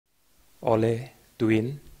ole tuin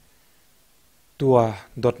tua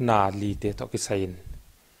dot na li te to ki sain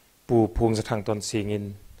pu Phungzathang ton singin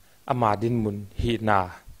ama din mun hi na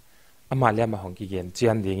ama le ma hong ki gen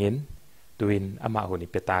chian dingin tuin ama honi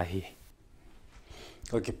peta hi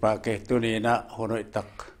ko ki pa ke tuni na honoi tak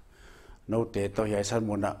no te to yai san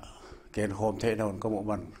muna ken hom the non ko mo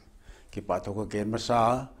man ki pa to ko ken ma sa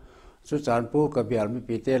su chan pu ka bial mi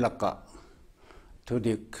pi te lakka thu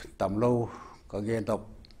dik tam lo ka gen top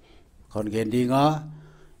kon gen dinga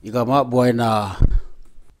igama boina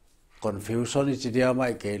confusion is dia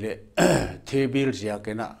mai ke le thi bil sia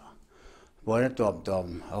ke na boina tom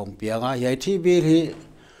ong pianga yai thi bil hi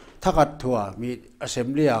thakat thua mi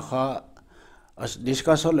assembly a kha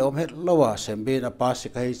discussion le om het lowa assembly na pass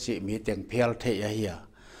kai chi mi teng phial the ya hi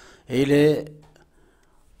ele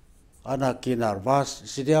ana kinar vas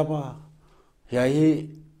sidia ma yai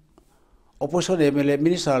opposition MLA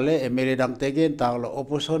minister le MLA dang te gen tang lo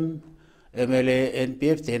opposition MLA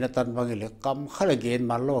NPP te na tan bangile kam khala gen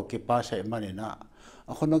man lo ki pa sai mani na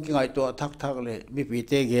akhono ki ngai to thak le mi pi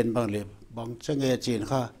te gen bang le bang change chin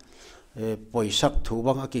kha poisak thu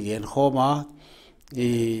bang ki gen khoma i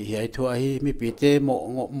hi thu hi mi pi te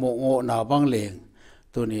mo na bang leng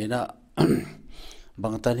tu ni na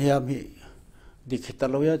bang tan hiam hi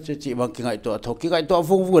dikhitalo ya chi bang ki ngai to thok ki ngai to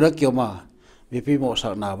vung vu na kyo ma mi pi mo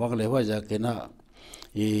sak na bang le wa ja ke na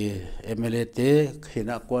i MLA te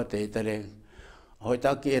khina kwa te tale hoi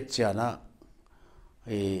ta ki et chana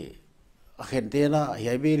i khen te na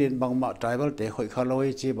hi bi rin bang ma tribal te khoi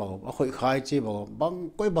khaloi chi bang khoi khai chi bang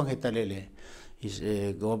koi bang he tale le is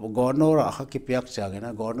governor a kha ki piak cha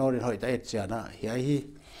na governor hoi ta et chana hi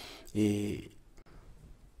i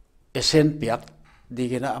esen piak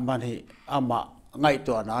digena aman hi ama ngai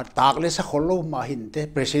to na tak le sa kholo ma hin te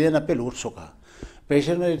president a pe lut soka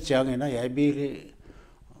president chang na hi bi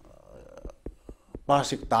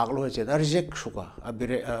pasik tak lo che da reject suka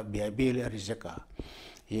abire bill reject ka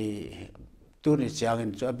hi tu ni changin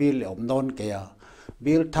chu bill om non ke ya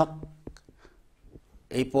bill thak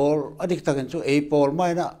apol adik takin chu apol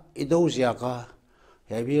mai na idozia ka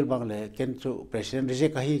hi bill bang le ken chu president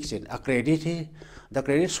reject ka hi chen a credit hi the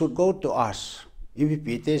credit should go to us MPP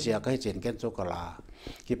te sia ka chen ken chu kala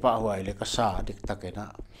ki pa huai le ka sa adik takena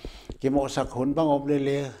ki mo sak hun bang om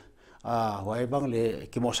le hoài bang le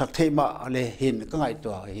ki mo sak thei ma le hin ka ngai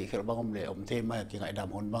to hi khel bang om le om thei ma ki ngai dam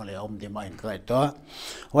hon bang le om de ma in ka ngai to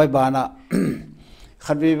hoài ba na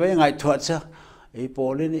khan vi với ngai thua cha ei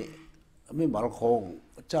poli ni mi mal khong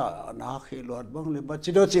cha na khi lot bang le ba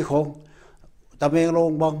chi do chi khong tameng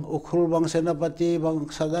long bang ukhul bang senapati bang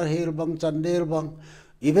sadar hil bang chandel bang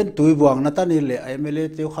even tui buang na ta ni le MLA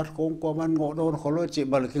te khat kong ko man ngo don kholo chi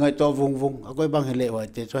bal ki ngai to vung akoi bang hele wa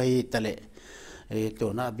te cho hi tale to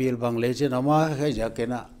na bil bang le che na ma khai ja ke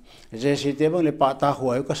na je si te bang le pa ta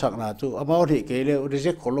huai ka sak na chu ama ri ke le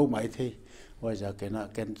reject kholo mai the wa ja ke na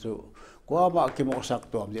ken chu kwa ma ki mo sak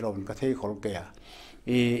tom ji ron ka thei khol ke ya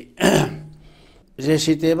i je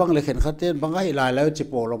si te bang le khen khaten bang ai lai lai chi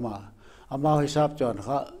polo ma ama hisab chon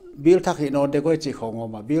kha bil thak hi non de ko chi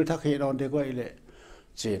khong ma bil thak hi non de ko ile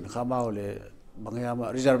chen kha ma le bangya ma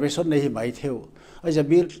reservation nei mai theu aja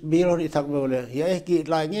bil ri thak bo le hi ki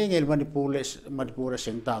lai nge Manipur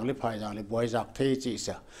sing tang le phai jang le boy jak thei chi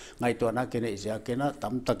sa ngai to na ke nei ja ke na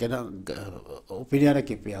tam ta ke na opinion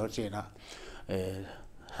ki pia che na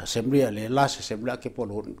assembly le last assembly ke pol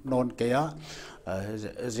non ke ya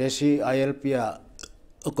jc ilp ya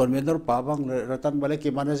convener pa bang ratan bale ki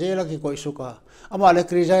manager la ki koi suka ama le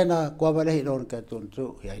krizai na kwa bale hi don ka tun chu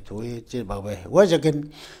hi thui che ba we wa jakin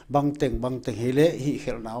bang teng hi le hi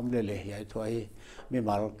khel na om le hi thui mi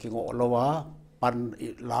mal ki ngo lowa pan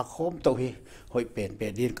la khom to hi hoi pen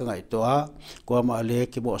din ka ngai to kwa ma le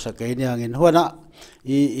ki bo sa ke ni angin hona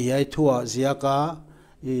i ai thua zia ka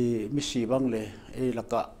i mi si bang le e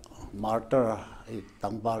laka martyr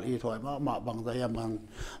tangbal i thoi ma bang da ya mang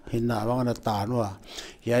hinna bang na ta no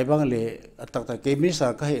yai bang le tak ta ke mi sa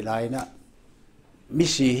ka hi lai na mi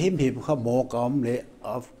si him kha mo kam le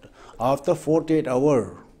after 48 hours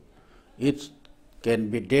it can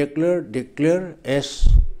be declared as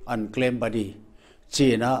unclaimed body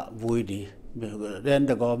china voidi then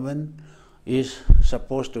the government is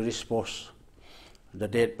supposed to dispose the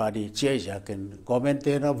dead body chia ja can government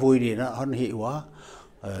te na voidi na hon hi wa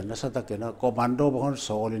na sa ta ke na commando bang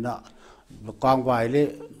so li na kang vai le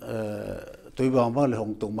tui bang bang le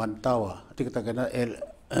hong tung man ta wa tik ta ke na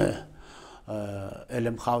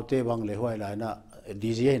lm khaute bang le hoi la na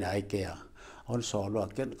dj na ai ke ya hon so lo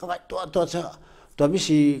ken ka to cha to mi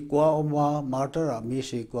si kwa oma martyr mi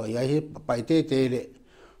si kwa ya hi pai te le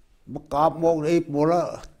ka mo ei mola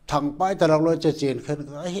thằng pai ta lăng lôi chơi chiến khen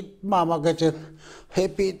hít mà cái chơi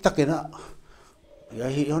happy tắc cái nọ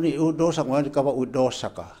hi honi udo sang wan ka ba udo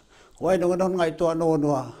saka wai no non ngai to no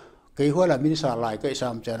no cái hoa là min sa lại cái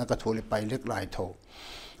sam cha na ka tholi pai lek lai tho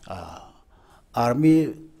army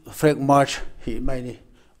flag march hi mai ni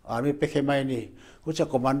army pe mai ni ku cha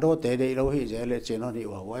commando te de lo hi je le chen ni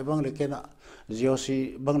wa wai bang le ke na GOC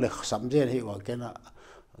bang le sam je hi wa ke na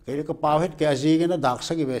cái cái bao hết cái gì cái nó đặc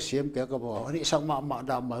sắc về Siam cái bao anh sang mà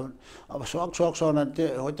đam mà xoak nên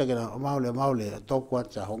thế hồi tới cái nào mau lệ top quan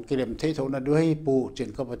trả hong cái điểm thấy thôi nó đuôi pu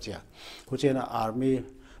trên các bác trẻ của trên là army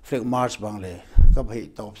flag march bằng lệ các vị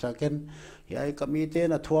top sa cái cái committee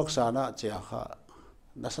nó thuộc sa nó trẻ ha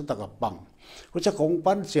nó sẽ tập bằng của cha công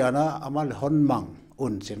pan trẻ nó amal hon mang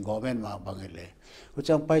trên government mà bằng lệ của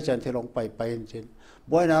cha bay trên thì long bay trên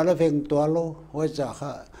bữa nào nó về tua lo hồi cha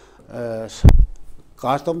ha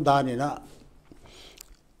custom đan này nè,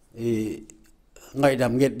 ngày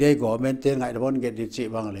đam get đây government tên ngày đam get đi chị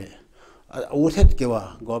bằng lệ, út hết kêu à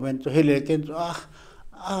government cho hết lệ kiến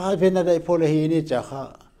bên này phô lệ hi ni chắc ha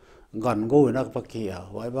gần gối nè bác kia,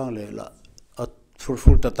 vậy bằng lệ là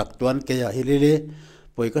full tắc tuan kia hi lệ,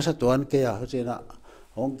 bởi cái sát tuan kia họ chỉ là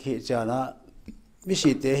ông kia cha na, mi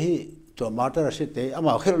sĩ tế hiตัวมาตราสิเตอม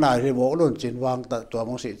าขึ้นนายที่บอกล้นจินวางตัว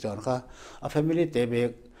มังสิจอนค่ะfamily เตเบ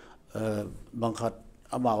กบางขัด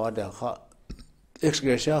อามาว่าเดี๋ยวเขาเอ็กซ์เก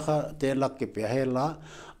รเซียเขาเตะลักกิเปียเฮล่า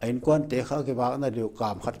ไอ้ควนเตะเขากิบางนั่นเดียวกา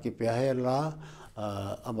มขัดกิเปียเฮล่า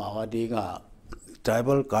อามาว่าดีง่ะ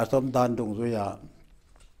tribal การต้มดานตรงตัวอย่าง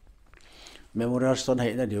memorial stone ให้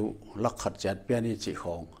นั่นเดียวลักขัดจัดเปียนี่จีข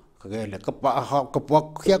องก็เกเลยก็ปะเขาก็ปะ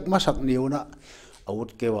เคียกมาสักนิ้วนะอาวุธ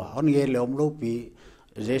เกว่าเขาเงี้ยเหลี่ยมลูกปี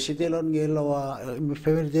เจสิเตลอนเงี้ยเราว่าเฟ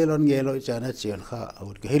มิเตลอนเงี้ยเราจะน่าเจียนค่ะอา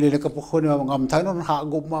วุธเฮลิเลก็พวกคนว่างำท้ายนั้นหา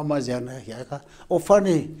กุมมาเจียนเหี้ยค่ะออฟเฟอร์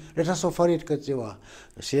นี่เรื่องออฟเฟอร์นี่ก็จะว่า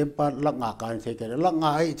เสียงปานลักงาการเทกันลักงา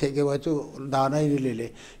ไอ้เทกันว่าจู่ดานไอ้นี่เลย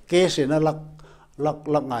เคสเนี่ยลั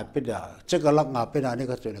กงาเป็นด่าเจ้าก็ลักงาเป็นด่านี่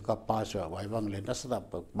ก็จะเลยก็ป้าสวยไว้บางเลยนักสตาร์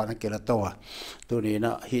บันเกล้าตัวนี้น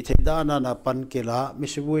ะฮิตด้านนั้นปันเกล้ามิ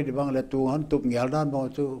สบุยบางเลยตัวหันตุบเงี้ยด้านบาง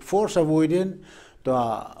จู่ฟอร์สบุยดินตัว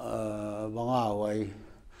บางเอาไว้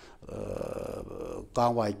กลา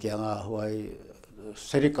งไว้เกียงไว้เซ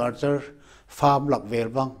ริคัลเจอร์ฟาร์มหลักเวล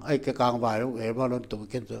บ้างไอ้กลางไว้ลูกเวลบ้างล้นตุบ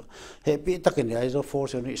กันตัวเฮปี้ตักกันไอ้เจ้าฟอร์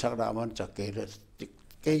สนี่สักดามันจะเกล้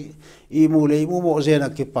cái y mù lấy mù mộ gì là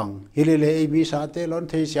cái bằng hi lệ lệ mi sa te lon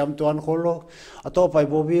thấy Siam toàn khổ lo à to phải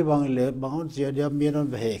bố bi bằng lệ bằng hôn gì đi miền non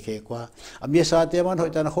về hệ qua à mi sa te man hội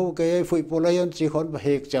tan khâu cái phụ phụ lấy hôn chỉ khôn về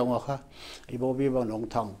hệ chồng à ha y bố bi bằng nông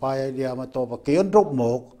thẳng bay đi mà to bạc kiến rốc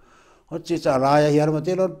mộc hôn chỉ trả lại hiện mà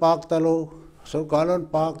te lon park ta lo số cá lon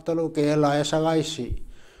park ta lo cái lại sang ai xí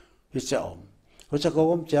hi chồng hôn chắc có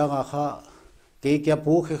ông chàng à ha cái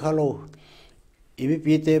bố cái khalo y mi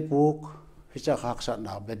pi te bốพี่จะหักสันน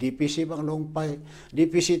าแบบDPCบางลงไป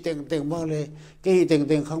DPC เต็งบางเลยกี่เ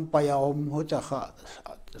ต็งข้างไปเอาหัวจะข้า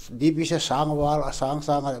DPC สร้างวาลสร้า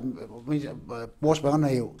งไม่โพสบางน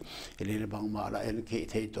ายอยู่เรื่องบางมาละเอ็นคี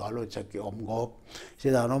เทตัวเราจะกี่อมกบสิ่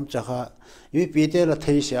งนั้นจะข้าวิปีเตละเ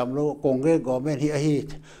ทียมเราคงเกตกอเมนที่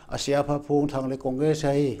อาเซียพะพงทางเลยคงเกตใ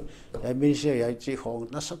ช่ไอ้มิเซียใหญ่จีของ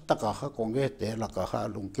นักสัตว์ข้าคงเกตแต่ละข้า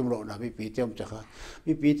ลุงกิมโลนะวิปีเตมจะข้า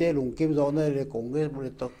วิปีเตลุงกิมโลนั่นเลยคงเกตบ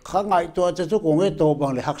ริโภคข้างไงตัวจะจุกคงเกตโตบา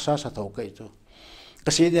งเลยหักษาสะทกไอ้ตัวก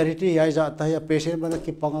ษีเดริตี้ยายจะตายเพศมัน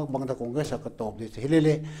กิปังบางตะคงเกตสักตบดิเฮเล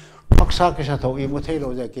หักษาเกษตรอีมุเทโล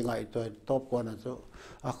จะกินไงตัวตบกว่านั่นตัว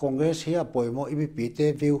คงเกตเสียป่วยโมอีวิปีเต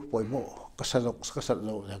วิวป่วยโมก็สนุกจ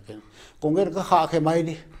ะกินคงเกตก็ขาแค่ไม่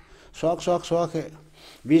ดิสวักแค่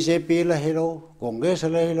BJP ละเฮโลคงเกต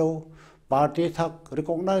ละเฮโลปาร์ตี้ทักหรือค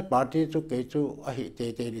งได้ปาร์ตี้จุกเกจูอหิเต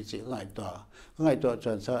ดิจิง่ายตัวจ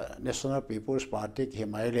นซะ National People's Party เข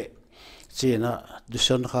มายเละจีน่ะดิ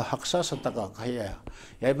ฉันข้าหักษาสตะกะใคร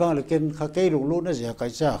ยัยบางเลยกินข้าเกย์ลุนะเสียใคร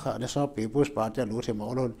จ้าข้า National People's Party รู้เสมอ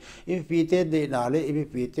ล้นอีพีเตเดนาเลยอี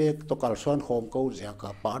พีเตตกลส่วนโฮมกูเสียกั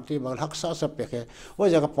บปาร์ตี้บางหักษาสเปกว่า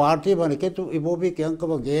จะกับปาร์ตี้บางเลยกินตัวอีโบบีเกียงก็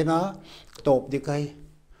บางเกนะตบดิใคร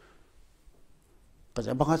ก็จ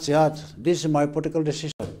ะบางฮัจญา This is my political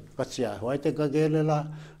decision ก็เสียไว้แต่ก็เกเลยละ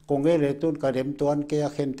คงเกเลยตุนกระเด็มตัวนี้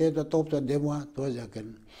เข็นเตตัวตบตัวเดมว่าตัวจะกิน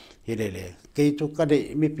ฮิเลกี่ทุกกระเด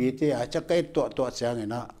มีปีเตอาจจะใกล้ตัวเสียง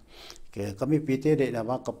นะเกี่ยก็มีปีเตเดนะ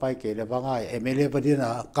ว่าก็ไปเกี่ยบางไอ้MLAประเดี๋ยวนะ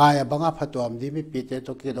กายบางพัดตัวมีปีเต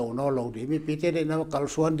ตัวกี่ดาวนอลงดีมีปีเตเดนะว่ากัล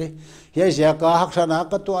ส่วนดีเฮียเสียก็หักษณะ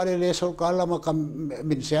ก็ตัวเลยสุกาลมาคำ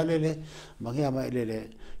มินเสียเลยบางอย่างไม่เลย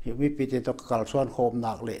มีปีเตตัวกัลส่วนโฮม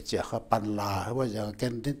นักเลยเจ้าข้าปันลาว่าจะเกิ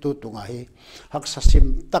นที่ตัวตรงไหนหักษสิม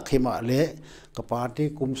ตักหิมะเละกับปาร์ตี้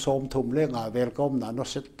กุมโสมทุ่มเล่งเวลก็มันน่า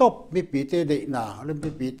เสตบมีปีเตเดนะแล้วมี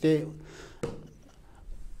ปีเต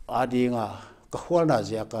อาดีงา ka khwal na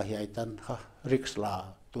zia ka hiai tan kha risk la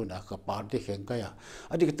tu na ka party kheng ka ya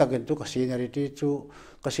adik takin tu ka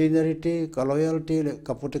seniority ka loyalty le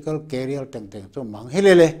ka political career teng chu mang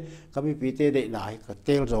helele kami pite de nai ka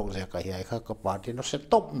tel jong je ka hiai kha ka party no set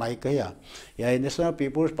top mai ka ya National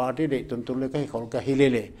People's Party de tun le ka khol ka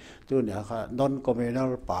helele tu na kha non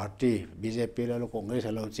communal party BJP le congress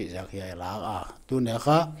lo chi ja hiai la a tu na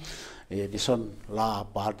kha dison la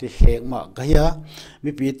party heng ma ka ya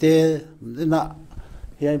mi pite na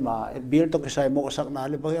hiai ma bill to kisai mo sak na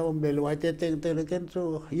le ba ya om le wai te teng le ken chu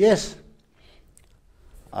yes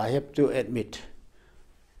I have to admit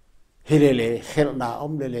hilele khel na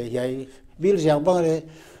om le hiai bill jang bang le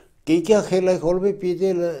ki kya khel lai khol bi pi de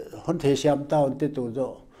le hon the siam ta on te tu zo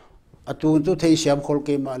atun tu thei siam khol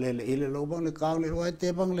ke ma le ile lo bang le kang le wai te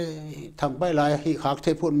bang le thang pai lai hi khak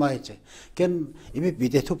the phun mai che ken imi pi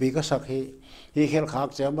te thu pi ka sak hi khel khak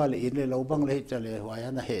che ma le in le lo bang le cha le wai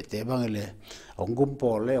na he te bang le ong gum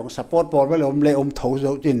pol le ong support pol le om thau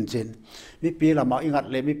zo chin mi pi la ma ingat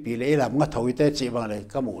le mi pi le la nga thoi te chi bang le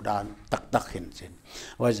ka mu dan tak hin chin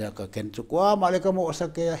wa ja ka ken chu kwa ma le ka mu sak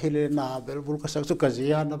ke hile na bel bul ka sak chu ka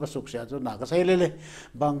zia na ba suk sia chu na ka sai le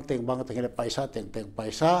bang teng le paisa teng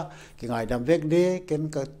paisa ki ngai dam vek de ken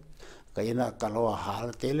ka ina ka lo hal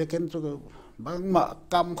te le ken chu bang ma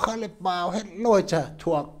kam kha le pa het loi cha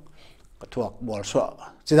thuak bol so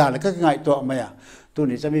chi da le ka ngai to ma ya tu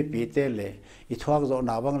ni cha mi pi te le i thuak zo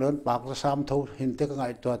na bang lon pak sa sam tho hin te ka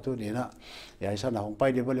ngai to tu ni na ya sa na hong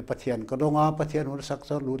pai de bole pathian ka donga pathian hu sak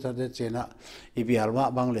so lu ta de chena i bial ma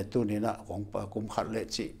bang le tu ni na hong pa kum khat le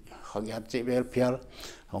chi khagyat chi bel phial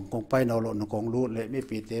hong kong pai no lo no kong lu le mi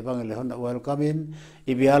pi te bang le hon welcome in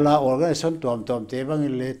i biala organization tom te bang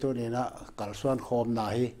le tu ni na kal suan khom na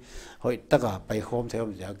hi hoi taka pai khom theom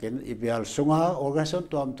ja ken i bial sunga organization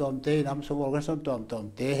tom te nam sung organization tom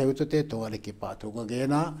te heu tu te to le ki pa thu ka ge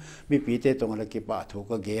na mi pi te to le ki pa thu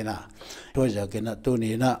ka ge na to ja ken na tu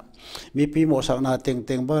ni na mi pi mo sak na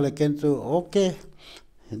teng ba le ken tu okay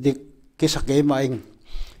dik ki sak ge ma ing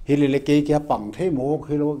hili le ke kya pang the mo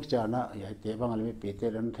khilo cha na ya te bang le mi pi te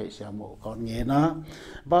ran thai sia mo kon nge na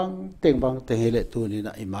bang te hele tu ni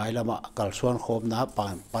na i mai lama kal suan khom na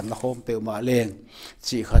pan na khom pe ma leng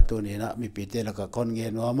chi kha tu ni na mi pi te la ka kon nge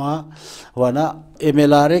no ma wana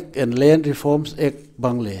MLA and Land Reforms Act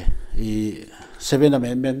bang le i 7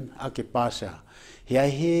 amendment akipasa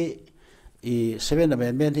hi 7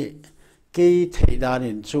 amendment hi ke thei dan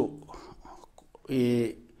in chu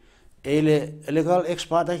i legal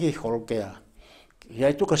expert hi khol ke ya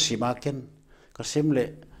hi tu ka sima ken ka simle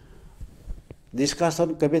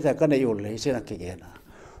discussion ke beta ka nei ul le se na ke na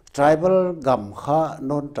tribal gam kha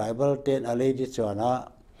non tribal ten ale di chana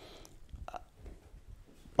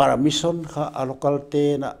permission kha local te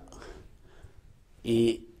na i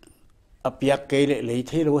apiak ke le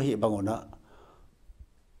the lo hi bangona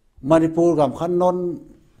Manipur gam kha non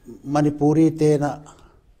Manipuri te na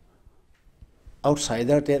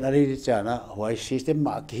outsider ten ari chana hoi system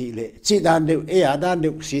ma ki le chi dan de dan de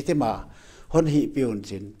system ma hon hi piun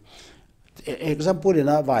chin example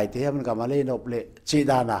na vai te ham ka male no ple chi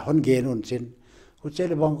dana hon ge nun chin hu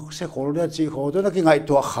chele bang se khol da chi kho to na ki ngai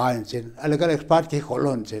to khan chin ale ka expert ki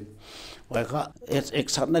kholon chin wai kha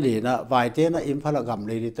exact na de na vai te na imphala gam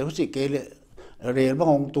le te hu chi ke le rel bang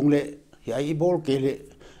ong tung le hi ai bol ke le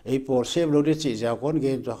ei por save lo de chi ja kon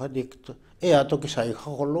ge to kha dik to ki sai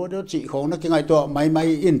kho lo de chi kho na ki ngai to mai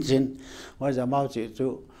in chin wa ja mau chi chu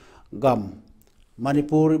gam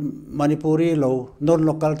Manipuri lo non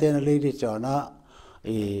local te na le di chana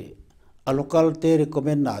a local te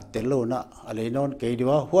recommend na te lo na ale non ke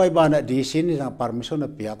diwa huai ba na di sin na permission na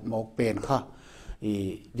piak mo pen kha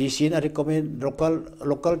di sin recommend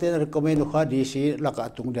local te na recommend kha di si la ka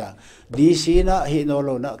tung da di si na hi no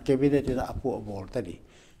lo na cabinet na apu bol ta di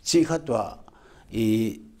chi kha to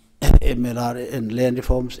MLA and Land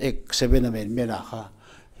Reforms Act 7 amendment na kha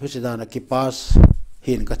hu chida na ki pass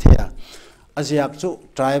hin ka thea asiak chu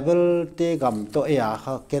tribal te gam to ya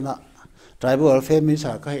kha kena tribal welfare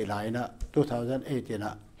minister ka hi lai na 2018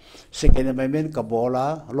 na second amendment ka bola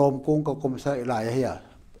lom kung ka kumsa ilai ya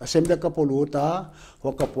assembly ka poluta ho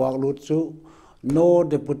ka puak lut chu no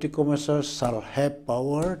deputy commissioner shall have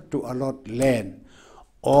power to allot land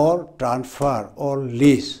or transfer or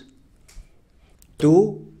lease to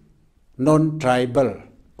non-tribal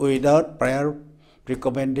without prior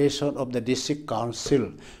recommendation of the district council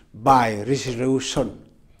by resolution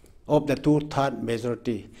of the 2/3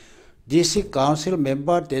 majority. District council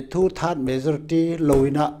member the 2/3 majority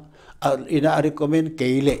loina ina recommend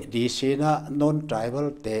keile disina non-tribal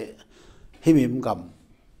te himim gam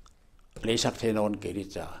leisak the non keri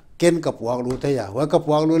cha ken ka puak lu te ya wa ka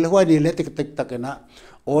puak lu le wa ni le tik tak na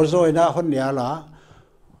Ozoi na hon ya la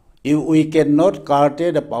we cannot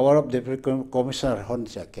curtail the power of the commissioner hon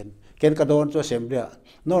second ken ka don cho assembly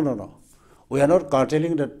no we are not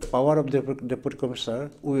curtailing the power of the deputy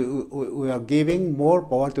commissioner we are giving more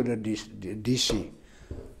power to the DC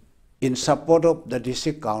in support of the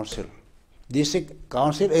district council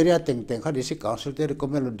area ting kha district council te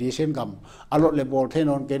recommend DC gam alot le bol the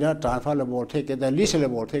non ke da transfer le bol the ke da list le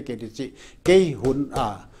bol the ke di ke hun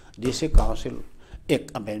a district council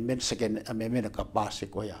ek amendment second amendment ka pass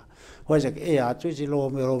ko ya hoi jak e a chu ji lo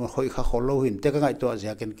me ro hoi kha khol lo hin te ka ngai to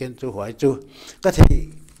ja ken chu hoi chu ka thei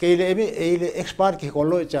ke le mi e le expert ki khol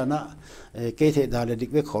lo cha na ke the da le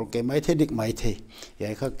dik ve khol ke mai the dik mai the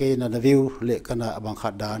ya kha ke na view le kana bang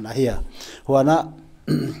kha da na hia huana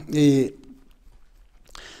i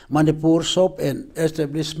Manipur Shop and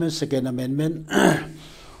Establishment Second Amendment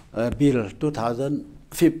Bill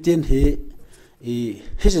 2015 hi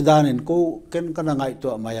hisidan in ko ken kana ngai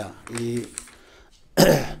to maya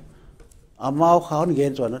amau khaun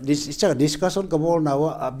gen so this is a discussion ka bol na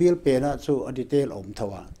wa bill pe na chu a detail om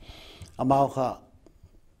thawa amau kha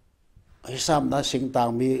hisam na sing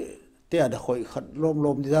tang mi te ada khoi khat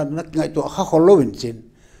lom dan nak ngai to kha khol lo win chin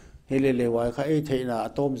hele wa kha e theina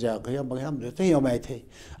atom ja khayam bangham te yo mai the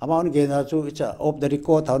amau gen na chu cha of the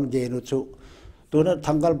record thaun gen chu tu na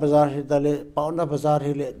thangal bazar hi dale pauna bazar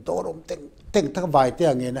hi le dorom teng tak vai te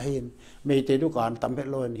ange na hin me te du kan tam he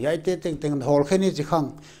loin hi te teng hol khani chi khang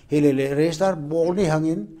hi le register bol ni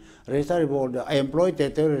hangin register bol da employee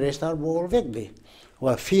te register bol vek di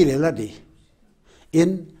wa fi le la di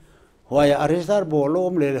in wa ya register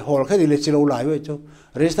bolom le hol khani le chilo lai we chu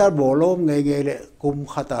register bolom nge le kum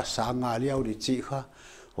khata sanga liao di chi kha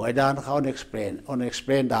wa dan kha on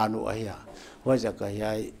explain danu a ya wa ja ka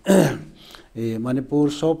yai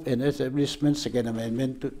Manipur Shop and Establishment Second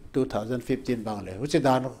Amendment 2015 bang le huchi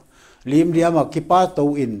dan lim dia ma kipa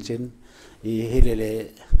to in chin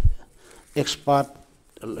hilele expert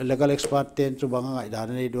legal expert ten chu bang ngai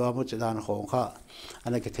dan nei do mu chidan khong kha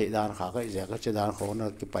ana ke thei dan kha ka ja ka chidan khong na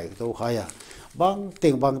ki pai to kha ya bang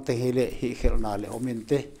te hele hi khel na le omin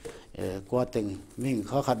te kwa teng ming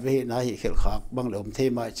kha khat ve na hi khel khak bang le om the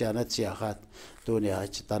ma cha na chia khat tu ne ha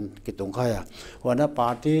chitan ki tung kha ya wana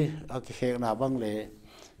party a ki khek na bang le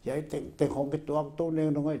yai te khong ki tuak to ne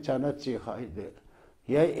no ngai cha na chi kha hi de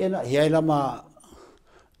yai lama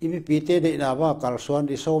MLA te de na ba kal suan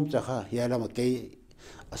di som cha kha yai lama ke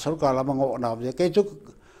sarkar lama ngo na je ke chu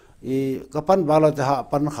I kapan bala ta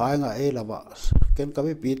pan khai nga e la ba ken ka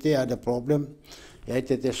MLA te ada problem yai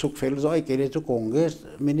te suk fel zo ai ke le chu congress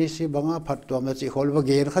ministry banga phat to ma chi khol ba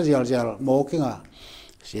ger kha jal mo ki nga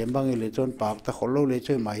Siam bang ile chon pak ta khol lo le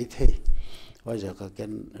choi mai the wa ja ka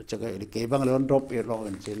ken cha ka ke bang le on drop e lo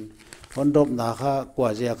en chin on drop na kha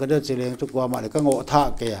kwa ja ka de chileng chu kwa ma le ka ngo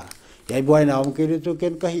tha ke ya yai boy na om ke le chu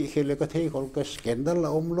ken ka hi khele ka thei khol ka scandal la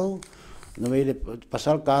om lo no me le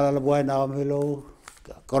pasal ka la boy na om helo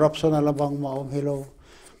corruption la bang ma om helo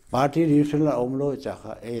party reason la om lo cha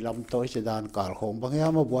kha e lam to che dan kal khom bang ya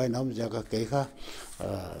ma boy nam ja ka ke kha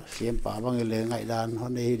Siam pa bang le ngai dan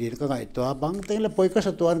hon nei din ka ngai to bang teng le poi ka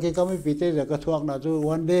sa tuan ke ka MLA te ja ka thuak na chu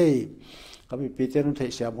one day ka MLA te no thei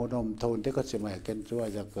Siam honom thon te ka che mai ken chu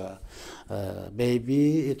ja ka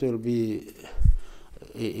baby it will be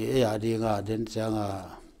ya di nga den cha nga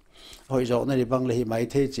hoi zo na di bang le hi mai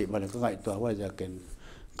the chi ma le ka ngai to wa ja ken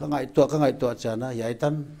ka ngai to cha na yai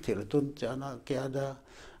tan thil tun cha na ke ada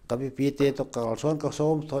ka MLA te to ka son ka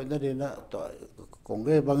som thoi na di na to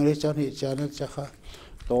Congress bangli chan hi chana chakha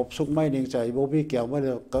top suk mai ning chai bobi kya ma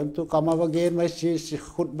le kan tu kama ba gen mai si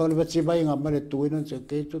khut bang ba chi bai ngam ma le tuin che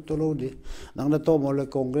ke tu to lo di nang na to mo le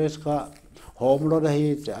Congress ka home lo da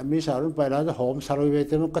hi cha mi sa ru pai la da home sa ro ve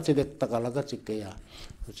te no ka chi dek ta ka la ka chi ke ya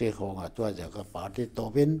che kho nga tu ja ka party to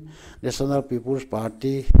bin National People's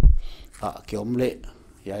Party a kyom le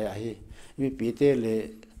ya hi MLA te le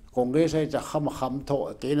Congress ai cha kham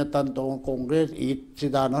tho ke na tan to Congress I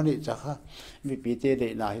chida no ni cha kha MLA te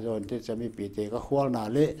de na hi ron te cha MLA te ka khwal na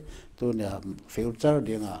le tu ne future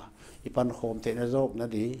dinga ipan khom te na jok na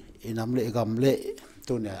di inam le gam le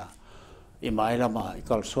tu ne I mai la ma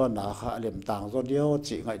kal suan na kha lem tang zo dio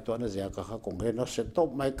chi ngai to na ja ka kha Congress no set top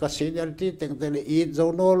mai ka seniority teng te le I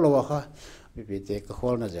zo no lo kha MLA te ka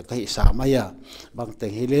khwal na ja ka hi sa ma ya bang te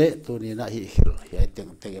hi le tu ni na hi khil ya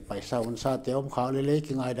teng te paisa un sa te om kha le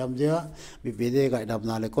ki ngai dam ja MLA te ga dam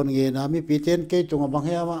na le kon nge na MLA ten ke chung bang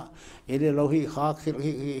ya ma ele lo hi kha khil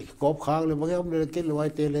hi kop kha le bang ya le ke loi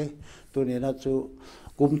te le tu ni na chu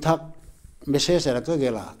kum thak message ra ka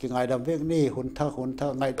gela ki ngai dam vek ni hun thak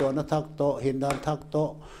ngai to na thak to hin dan thak to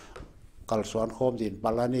kal suan khom din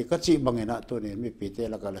palani ka chi bangena tu ni mi pi te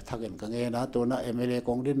la kal thagen ka nge na tu na MLA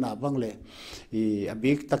kong din na bang le I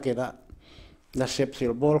abik takena na sep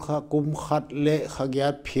sil bol kha kum khat le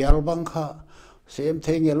khagyat phial bang kha sem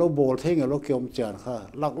theng yelo bol theng yelo kyom chan kha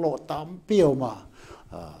laklo tam piao ma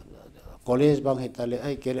college bang hitale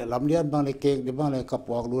ai kele lamlian bang le kek de bang le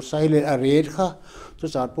kapwak lu sai le a red kha chu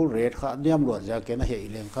chan pu red kha niam lo ja ke na he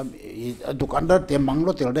ilem kham dukandar te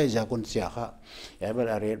manglo tel dai ja kun sia kha ya bel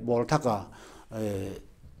a red bol thaka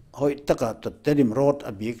hoi taka tenim road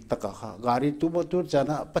abik taka kha gari tu bo tu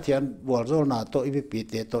chana pathian bol zol na to IPP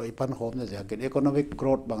te to ipan hom na ja ke economic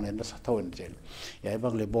growth bang le na sa thon chen ya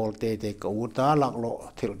bang le bol te ka uta laklo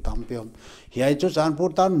thil tam piom hiai chu chan pu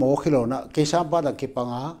tan mo khilo na ke sam pa da ki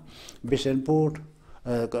panga Bisenpur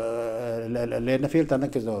lena fil tan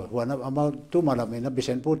ke zo wana ama tu mala me na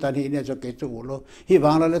Bisenpur tan hi ne jo ke chu lo hi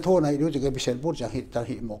wangla le thona I du ke Bisenpur cha hi ta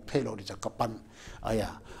hi mok thelo ri cha kapan aya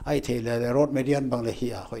ai thele road median bang le hi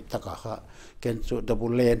a hoi taka kha ken chu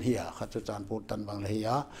double lane hi a kha chu chan pu tan bang le hi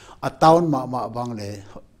a town ma bang le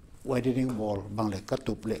widening wall bang le ka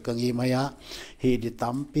tup le ka ngi maya hi di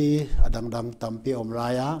tampi adang tampi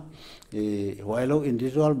omlaya while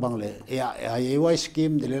individual bang le ai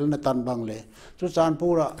scheme dilel na tan bang le chu chan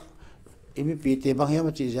pura IPP te bang ya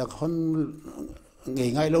chi ja khon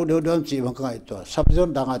ngai lo de chi bang kai to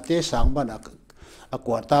subzone danga te sang ban a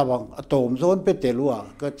kwata bang atom zone pe telua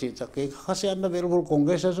ka chi cha ke khasian na verbal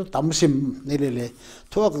congress su tamsim ni le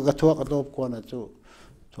thuak ka top ko na chu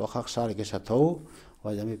thuak khak sar ke sa tho wa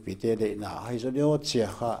jami pite de na hai zo dio chia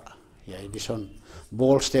kha ya edison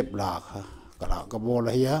ball step la kha kala ka ball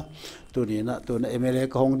hiya tu ni na tu na MLA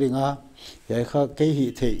ka hong dinga ya kha ke hi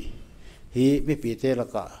thei hi mi pite la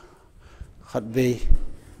ka khat ve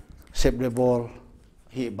sep le ball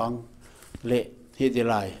hi bang le hi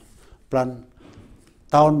dilai plan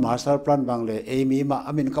town master plan bang le emi ma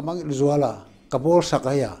amin kamang zuala kabol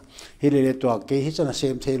sakaya hilele to ke hi chana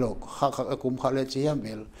sem thelo kha kum kha le chiam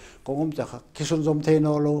mel kongum cha kha kisun zom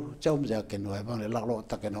theno lo chom ja ken wai bang le laklo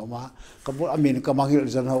taken oma kabol amin kamang hil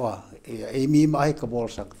jan hawa emi ma ai kabol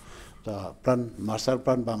sak ta plan master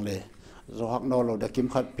plan bang le zo hak no lo da kim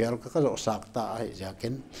khat pel ka zo sak ta ai ja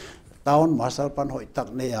ken town master plan hoi tak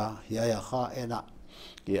ne ya kha ena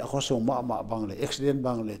ki a khoso ma bang le accident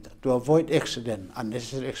bang le to avoid accident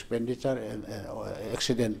unnecessary expenditure and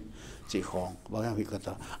accident chi khong bang hi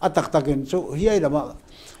kata atak takin chu hiai lama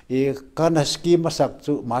e kana scheme masak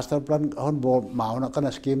chu master plan on board mauna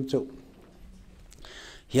kana scheme chu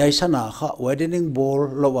hiai sana kha widening ball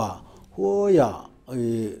lowa hoya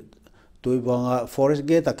tui banga forest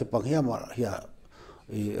gate ak pang hiam ya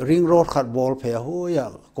ring road khat ball phe hoya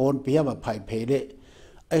kon pia ma phai phe le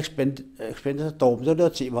expenditure tom zo do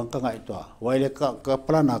chi bang ka ngai to waile ka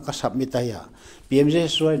plana ka submit ya PMJ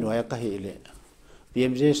soi no ya ka hi le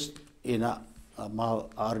PMJ ina ma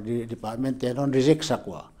RD department te non reject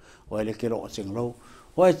sakwa waile kilo chinglo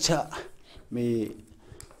wai cha mi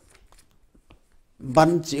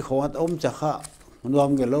ban chi khot om cha kha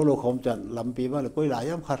nuam ge lo khom chan lampi ba le koi la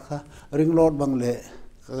yam khat kha ring road bang le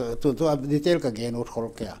tu detail ka gen ut khol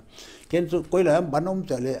kya ken chu koi la ban om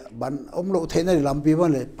cha le ban om lo theina lampi ba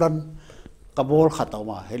le plan kabol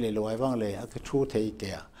khatama hele loi bang le a thu thei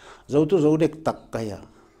kya zo tu zo dek tak ka ya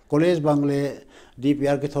college bang le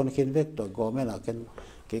DPR ke thon kin vek to government a ken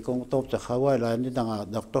ke kong top cha khawai la ni danga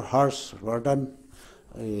Dr. Harsh Vardhan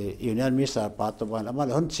union minister pat ban amal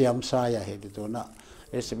hon Siam sa ya he to na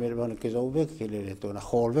estimate ban ke zo vek ke le to na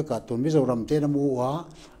khol vek ka tu mi zo ram te na mu wa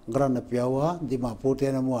gran na piawa Dimapur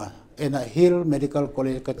te na mu ena Hill Medical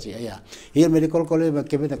College ka chi ya Hill Medical College ba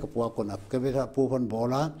ke be ka puwa ko na ke be pu hon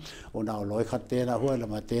bola ona loi khat te na huai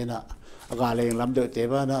lama te na aga le lam de te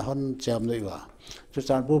ba na hon Siam noi wa chu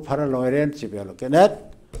chan pu phara loi ren chi be lo ke net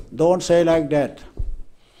don't say like that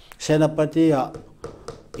senapati ya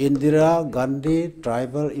Indira Gandhi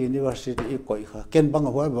Tribal University koi kha ken bang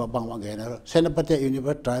hoi bang ge na senapati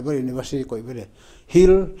University Tribal University koi be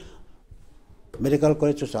Hill Medical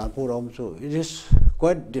College chu chan pu rom chu it is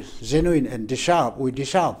quite genuine and deserve we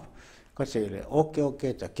deserve ka che le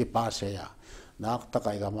okay ta ki pa se ya nak ta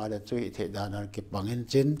kai ga ma le chu the danan ki pangin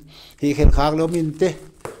chin hi khel khak lo min te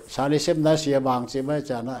sali sem na sia bang che ma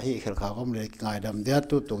cha na hi khel khak om le ngai dam dia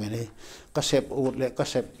tu tung ni ka sep ut le ka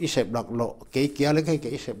sep I sep lak lo ke kia le ke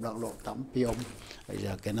I sep lak lo tam piom ai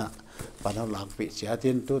ja ke na pa na lak pi sia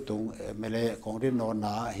tin tu tung mele kong rin no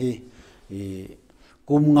na hi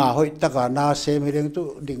kum nga hoi taka na sem hireng tu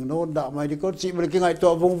ding no da mai di ko chi mel ki ngai to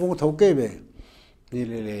vung thau ke be ni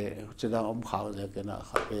le chadang om khaw ja ke na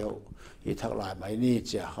kha pe I thak lai mai ni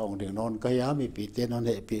cha hong ding non ka ya mi pi te non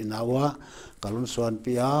he pi na wa kalun suan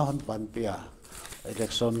pi a hon pan pi a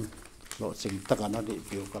election lộ trình tất cả nó đi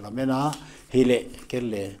biểu cả là mấy nó hi lệ cái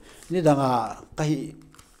lệ ní đang cái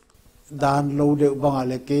đàn lâu đều bằng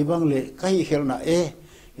lệ cái bằng lệ cái hiểu na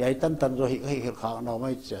vậy tan tan rồi cái hiểu khác nào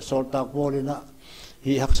mấy sol ta vô lên á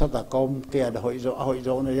hi hắc sát ta công cái là hội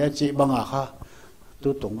rồi này chỉ bằng ha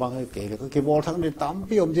tu tung bằng cái bol thằng này tám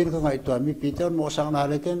piom trên cái ngày tuần mi Peter mua sang nào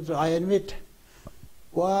lấy cái ai admit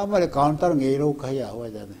quá mà lại còn ta nghĩ đâu cái gì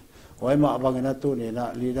vậy này vậy mà bằng cái tu này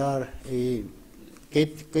là leader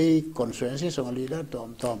cái constituency song leader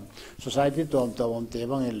tom society tom te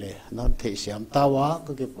bang ele non the Siam tawa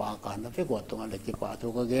cái pa ka na fe ko tung ale cái pa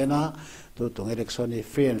tu ka ge na tu tung election ni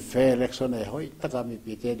free and fair election này hoi taka mi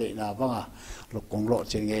Peter de na banga lo kong lo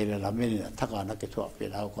chen ge le la mi thaka na cái thua pe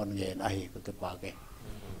lao con ge na hi cái pa ge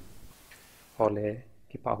Hole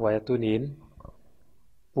kipa huaya tunin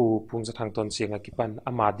pu Phungzathang ton siang kipan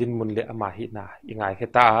ama din mun le ama hi na ingai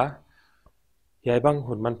heta yai bang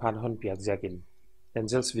hun man phan hon piak jakin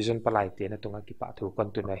Angels Vision palai te na tunga kipa thu kon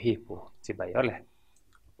tu na hi pu chi bai ole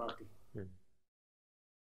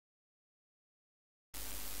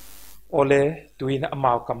ole tuina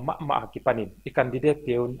amau kam ma kipanin I candidate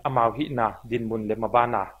teun amau hi na din mun le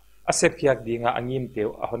mabana asep hiak dinga angim teu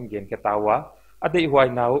ahon gen ketawa adei huai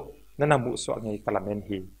nau nanamu so ngai kalamen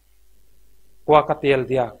hi kwa ka tel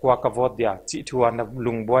dia kwa ka vote dia chi thua na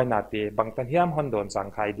lungboy na te bangtan hiam hon don sang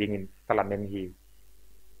khai dingin kalamen hi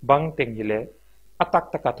bang teng hile atak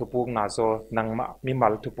taka thupuk na zo nangma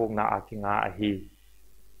mimal thupuk na akinga a hi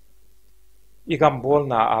igam bol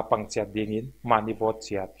na a pangchat dingin mani vote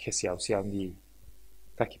chiat khesiaw siaw ni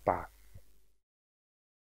ka kipak